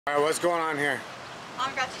All right, what's going on here?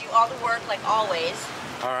 I'm about to do all the work like always.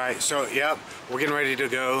 All right, so yep, we're getting ready to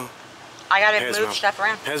go. I gotta move stuff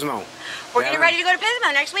around. PISMO. We're getting ready to go to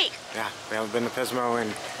PISMO next week. Yeah, we haven't been to PISMO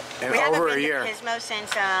in we over a year. We haven't been to PISMO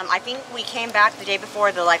since I think we came back the day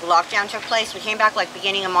before the lockdown took place. We came back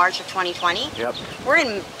beginning of March of 2020. Yep. We're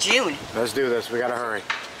in June. Let's do this. We gotta hurry.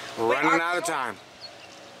 We're running out of time.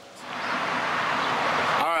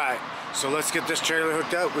 All right, so let's get this trailer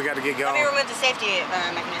hooked up. We gotta get going. Let me remove the safety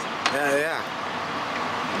mechanism. Yeah.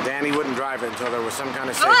 Danny wouldn't drive it until there was some kind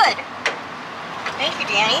of safety. Good. Thank you,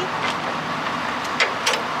 Danny.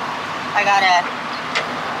 I gotta.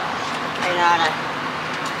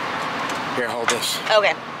 Here, hold this.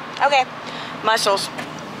 Okay. Muscles.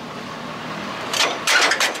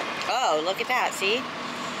 Oh, look at that, see?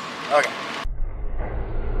 Okay.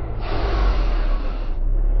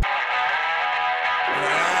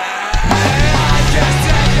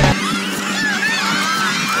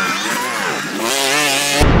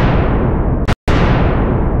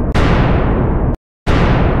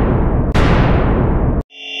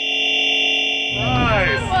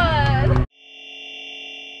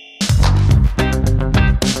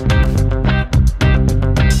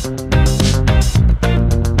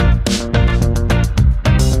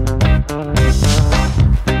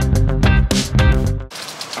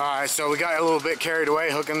 So we got a little bit carried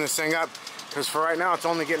away hooking this thing up because for right now it's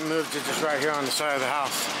only getting moved to just right here on the side of the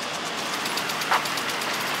house.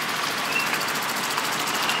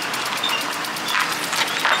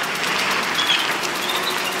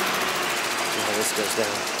 See how this goes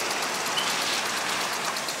down.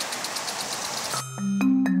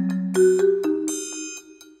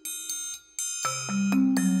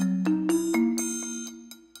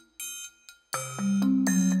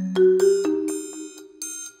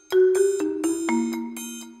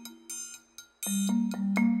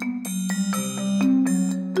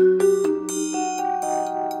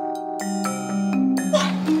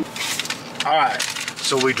 Alright,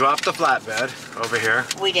 so we dropped the flatbed over here.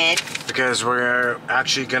 We did. Because we're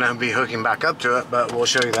actually going to be hooking back up to it, but we'll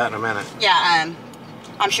show you that in a minute. Yeah,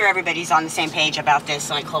 I'm sure everybody's on the same page about this,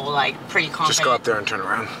 whole, pretty confident. Just go up there and turn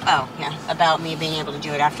around. Oh, yeah, about me being able to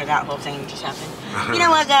do it after that whole thing just happened. You know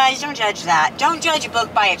what, guys? Don't judge that. Don't judge a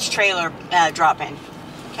book by its trailer drop-in.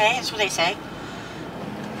 Okay? That's what they say.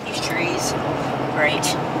 These trees. Great.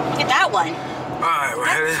 Look at that one. Alright, we're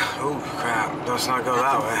headed. Oh crap, let's not go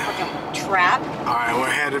that way. Fucking trap. Alright, we're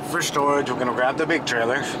headed for storage. We're gonna grab the big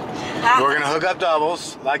trailer. We're gonna hook up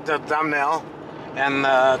doubles, like the thumbnail and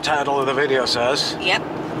the title of the video says. Yep.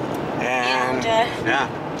 And yeah,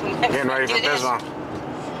 getting ready for PISMO.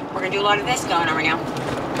 We're gonna do a lot of this going on right now.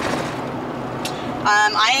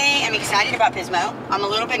 I am excited about PISMO. I'm a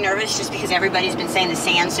little bit nervous just because everybody's been saying the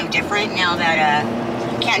sand's so different now that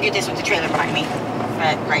can't do this with the trailer behind me.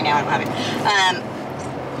 But right now I don't have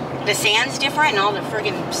it. The sand's different and all the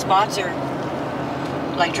friggin' spots are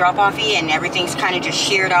drop-offy and everything's kind of just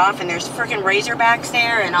sheared off and there's friggin' razorbacks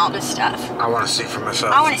there and all this stuff. I want to see for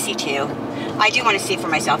myself. I want to see too. I do want to see for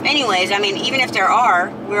myself. Anyways, I mean, even if there are,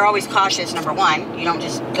 we're always cautious, number one. You don't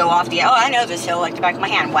just go off the, oh, I know this hill like the back of my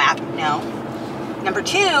hand, whap. No. Number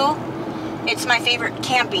two, it's my favorite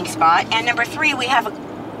camping spot. And number three, we have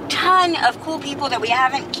a ton of cool people that we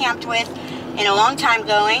haven't camped with in a long time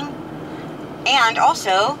going. And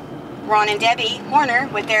also, Ron and Debbie Horner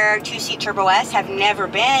with their 2-seat Turbo S have never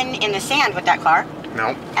been in the sand with that car.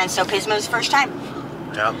 Nope. And so PISMO's first time.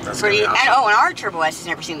 Yep, that's pretty awesome. And our Turbo S has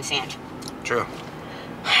never seen the sand. True.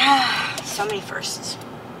 So many firsts.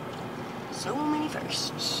 So many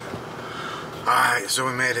firsts. Alright, so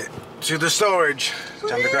we made it to the storage.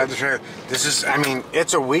 Time to grab the trailer. This is, I mean,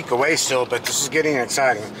 it's a week away still, but this is getting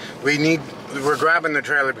exciting. We're grabbing the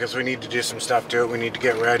trailer because we need to do some stuff to it. We need to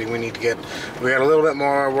get ready. We got a little bit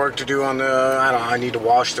more work to do on the, I don't know, I need to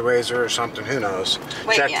wash the RZR or something, who knows.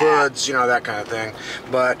 Check fluids, you know, that kind of thing.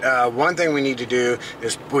 But one thing we need to do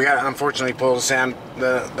is we got to unfortunately pull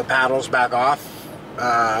the paddles back off.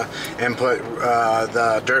 And put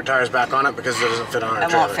the dirt tires back on it because it doesn't fit on our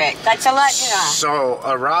trailer. It won't fit. That's a lot. So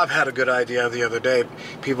Rob had a good idea the other day.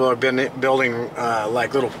 People have been building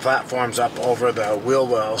little platforms up over the wheel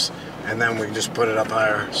wells, and then we can just put it up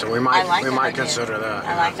higher. So we might consider that.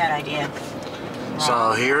 I like that idea.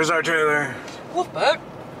 So here's our trailer. Woof it.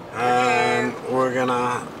 And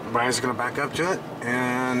Brian's gonna back up to it,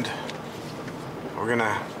 and we're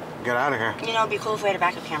gonna get out of here. You know, it'd be cool if we had a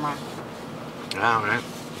backup camera. Yeah, right.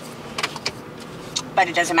 But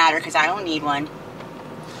it doesn't matter because I don't need one.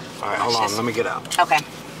 Alright, hold on. Let me get out. Okay.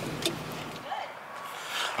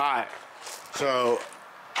 Alright. So,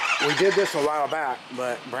 we did this a while back,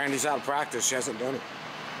 but Brandy's out of practice. She hasn't done it.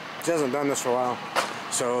 She hasn't done this for a while.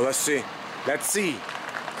 So let's see. Let's see.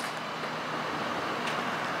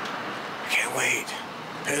 I can't wait.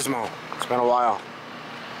 PISMO. It's been a while.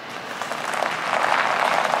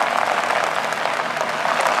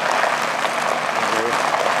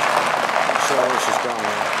 So where she's going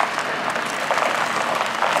now.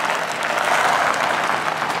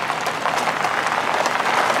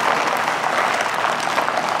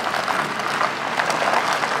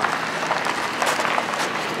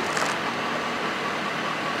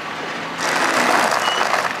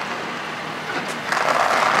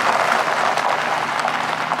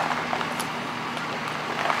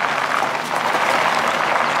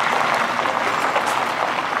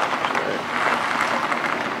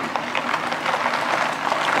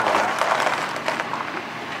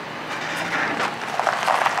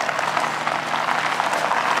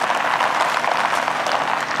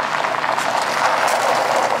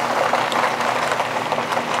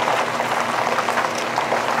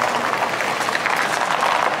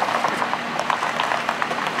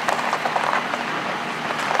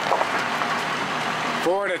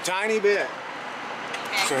 Forward a tiny bit.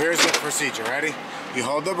 Okay. So here's the procedure. Ready? You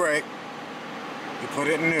hold the brake. You put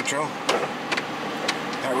it in neutral.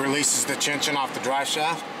 That releases the tension off the drive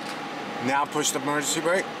shaft. Now push the emergency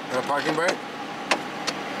brake, or the parking brake.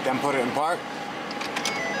 Then put it in park.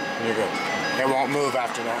 And you're good. It won't move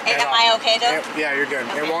after that. Am I okay though? Yeah, you're good.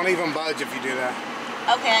 Okay. It won't even budge if you do that.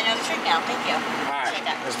 Okay, I know the trick now. Thank you. Alright,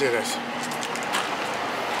 let's do this.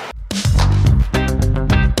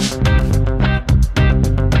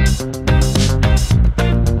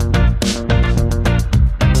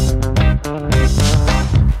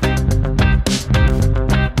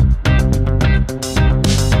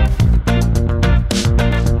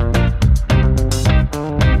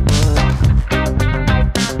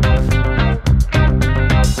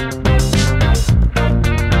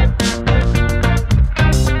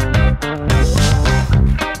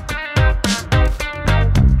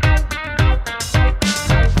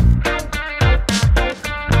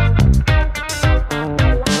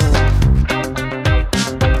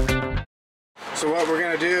 So what we're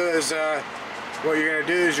gonna do is,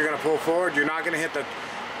 you're gonna pull forward. You're not gonna hit the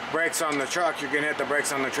brakes on the truck. You're gonna hit the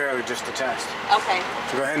brakes on the trailer just to test. Okay.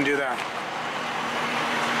 So go ahead and do that.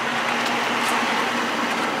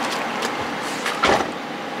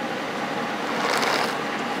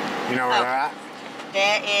 You know where they're at?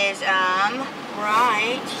 That is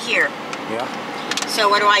right here. Yeah. So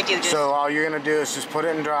what do I do? Just So all you're gonna do is just put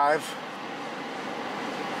it in drive.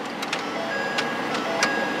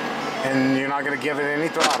 And you're not going to give it any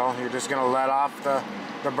throttle. You're just going to let off the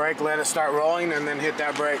brake, let it start rolling, and then hit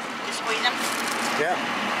that brake. just squeeze them. Yep.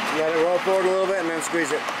 Let it roll forward a little bit, and then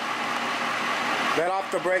squeeze it. Let off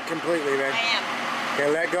the brake completely, babe. I am. Okay,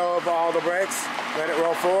 let go of all the brakes. Let it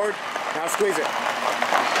roll forward. Now squeeze it.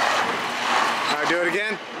 Now do it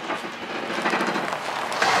again.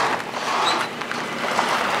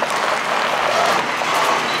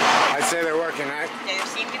 I'd say they're working, right? They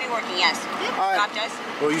seem to be working, yes. All right. Stopped us.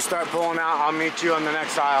 Well, you start pulling out. I'll meet you on the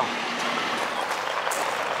next aisle.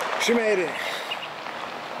 She made it.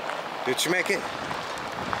 Did she make it?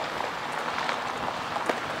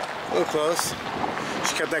 A little close.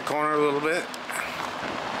 She cut that corner a little bit.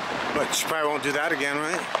 But she probably won't do that again,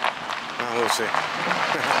 right? We'll see.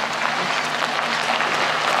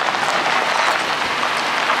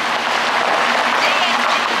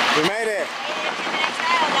 We made it.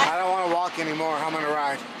 I don't want to walk anymore. I'm going to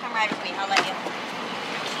ride. Come ride with me. I'll let you.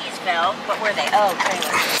 Keys fell. What were they? Oh,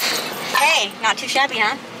 trailer. Hey, not too shabby,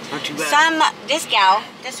 huh? Not too bad. This gal,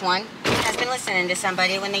 this one, has been listening to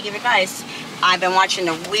somebody when they give advice. I've been watching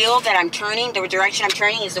the wheel that I'm turning. The direction I'm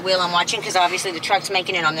turning is the wheel I'm watching, because obviously the truck's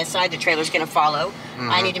making it on this side. The trailer's going to follow.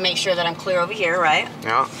 I need to make sure that I'm clear over here, right?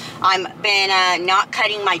 Yeah. I've been not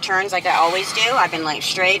cutting my turns like I always do. I've been like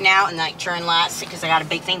straight out and like turn last because I got a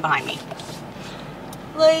big thing behind me.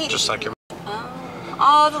 Ladies. Just like your...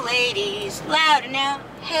 all the ladies, louder now,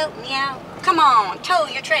 help me out. Come on, tow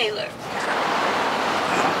your trailer.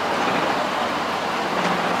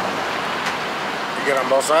 You good on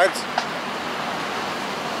both sides?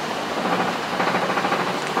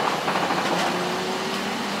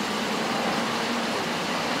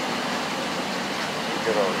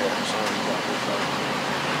 Good over here.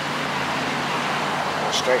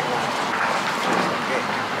 Straighten out. Okay.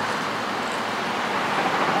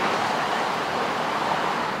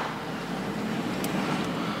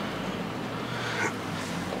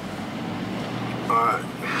 Alright.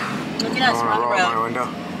 Look at us, we're on the roll road. my window.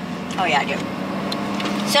 Oh yeah, I do.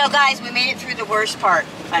 So guys, we made it through the worst part.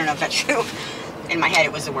 I don't know if that's true. in my head,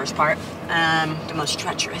 it was the worst part. The most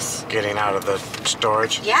treacherous. Getting out of the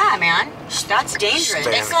storage. Yeah, man. That's dangerous.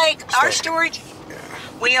 It's like our storage. Yeah.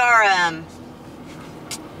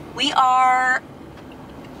 We are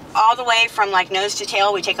all the way from like nose to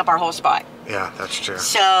tail. We take up our whole spot. Yeah, that's true.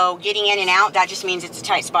 So getting in and out, that just means it's a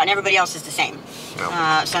tight spot, and everybody else is the same.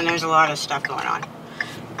 Nope. So there's a lot of stuff going on.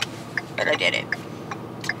 But I did it.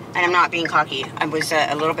 And I'm not being cocky. I was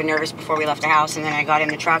a little bit nervous before we left the house, and then I got in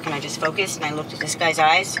the truck and I just focused and I looked at this guy's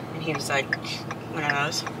eyes, and he was like, one of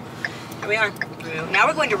those. Here we are. Now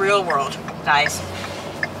we're going to real world, guys.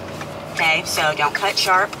 Okay, so don't cut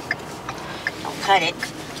sharp. Don't cut it.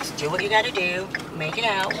 Just do what you gotta do. Make it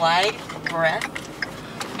out. Wide breath.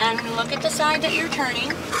 And look at the side that you're turning.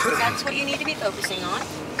 That's what you need to be focusing on.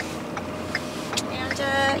 And,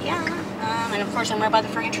 yeah. And of course I'm right by the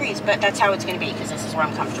friggin' trees, but that's how it's gonna be, because this is where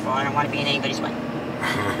I'm comfortable. I don't want to be in anybody's way.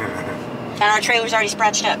 And our trailer's already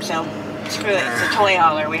scratched up, so screw it. It's a toy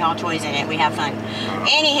hauler. We haul toys in it. We have fun.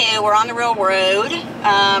 Anywho, we're on the real road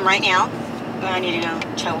right now. I need to go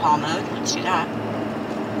tow haul mode. Let's do that.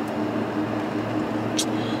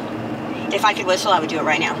 If I could whistle, I would do it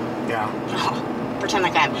right now. Yeah. Oh, pretend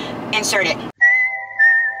like I am. Insert it.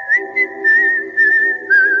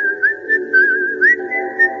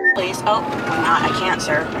 Please. Oh, I'm not. I can't,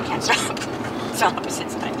 sir. I can't stop. It's the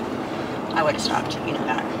opposite side. I would have stopped. You know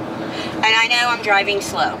that. And I know I'm driving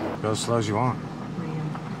slow. Go as slow as you want.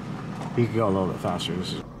 You can go a little bit faster.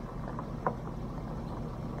 This is.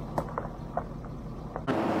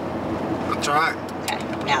 That's all right. Okay.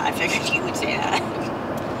 Now I figured you would say that.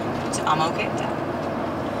 So I'm okay with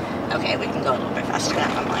that. Okay, we can go a little bit faster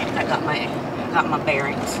than I'm like. I got my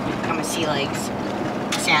bearings. I got my sea legs,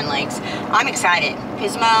 sand legs. I'm excited.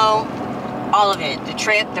 PISMO, all of it. The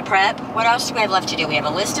trip, the prep. What else do we have left to do? We have a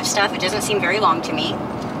list of stuff. It doesn't seem very long to me.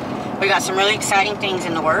 We got some really exciting things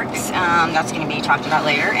in the works. That's going to be talked about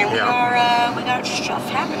later. And we got stuff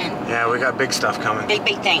happening. Yeah, we got big stuff coming. Big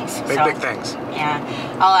things. Big things.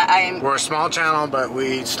 Yeah. We're a small channel, but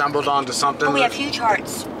we stumbled onto something. Oh, we have huge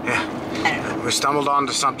hearts. Yeah. We stumbled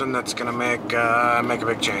onto something that's going to make a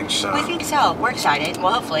big change. So. We think so. We're excited.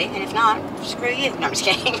 Well, hopefully. And if not, screw you. No, I'm just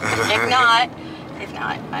kidding. If not,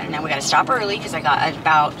 and then we got to stop early because I got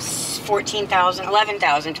about 14,000,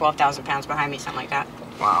 11,000, 12,000 pounds behind me, something like that.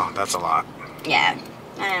 Wow, that's a lot. Yeah.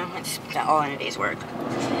 It's all in a day's work.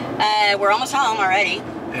 We're almost home already.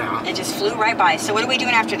 Yeah. It just flew right by. So what are we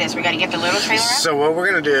doing after this? We got to get the little trailer out? So what we're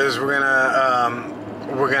gonna do is we're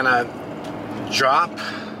gonna drop.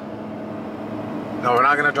 No, we're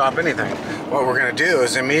not gonna drop anything. What we're gonna do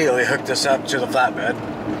is immediately hook this up to the flatbed,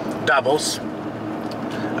 doubles.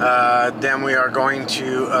 Then we are going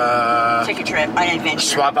to take a trip, an adventure.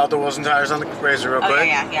 Swap out the wheels and tires on the RZR real quick.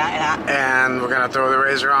 Yeah. And we're gonna throw the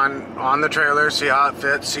RZR on the trailer, see how it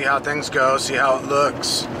fits, see how things go, see how it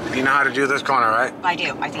looks. You know how to do this corner, right? I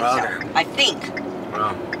do. I think so. Okay. I think.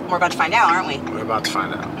 Well, we're about to find out, aren't we? We're about to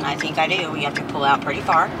find out. I think I do. We have to pull out pretty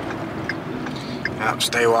far. Yep,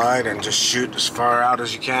 stay wide and just shoot as far out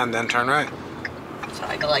as you can, then turn right. So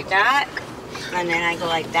I go like that, and then I go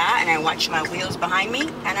like that, and I watch my wheels behind me,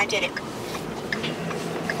 and I did it.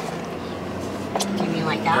 Do you mean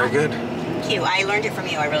like that? Very good. Thank you. I learned it from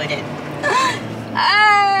you. I really did.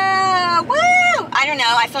 Woo! I don't know.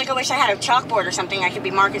 I feel like I wish I had a chalkboard or something. I could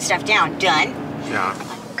be marking stuff down. Done. Yeah.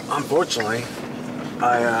 Unfortunately,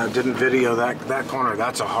 I didn't video that corner.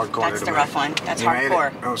 That's a hard corner. That's the rough one. That's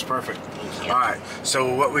hardcore. That was perfect. All right.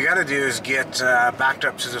 So what we got to do is get backed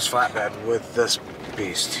up to this flatbed with this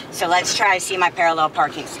beast. So let's try to see my parallel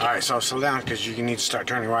parking scheme. All right. So slow down because you need to start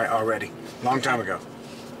turning right already. Long time ago.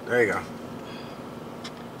 There you go.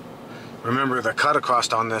 Remember the cut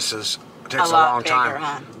across on this takes a long time.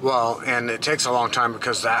 Huh? Well, and it takes a long time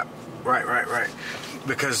because right.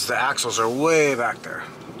 Because the axles are way back there.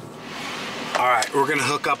 All right, we're gonna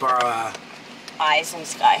hook up our eyes in the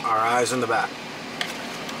sky. Our eyes in the back.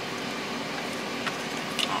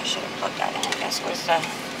 I should have plugged that in. I guess where's the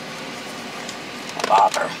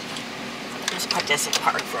bobber? Let's put this in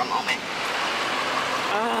park for a moment.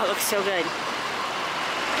 Oh, it looks so good.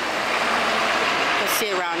 Let's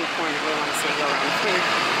see around the corner. We want to see it go around the corner.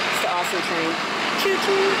 It's the awesome turn.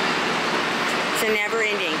 Choo-choo. It's a never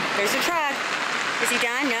ending. There's the truck. Is he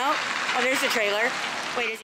done? No. Oh, there's the trailer. Wait, is he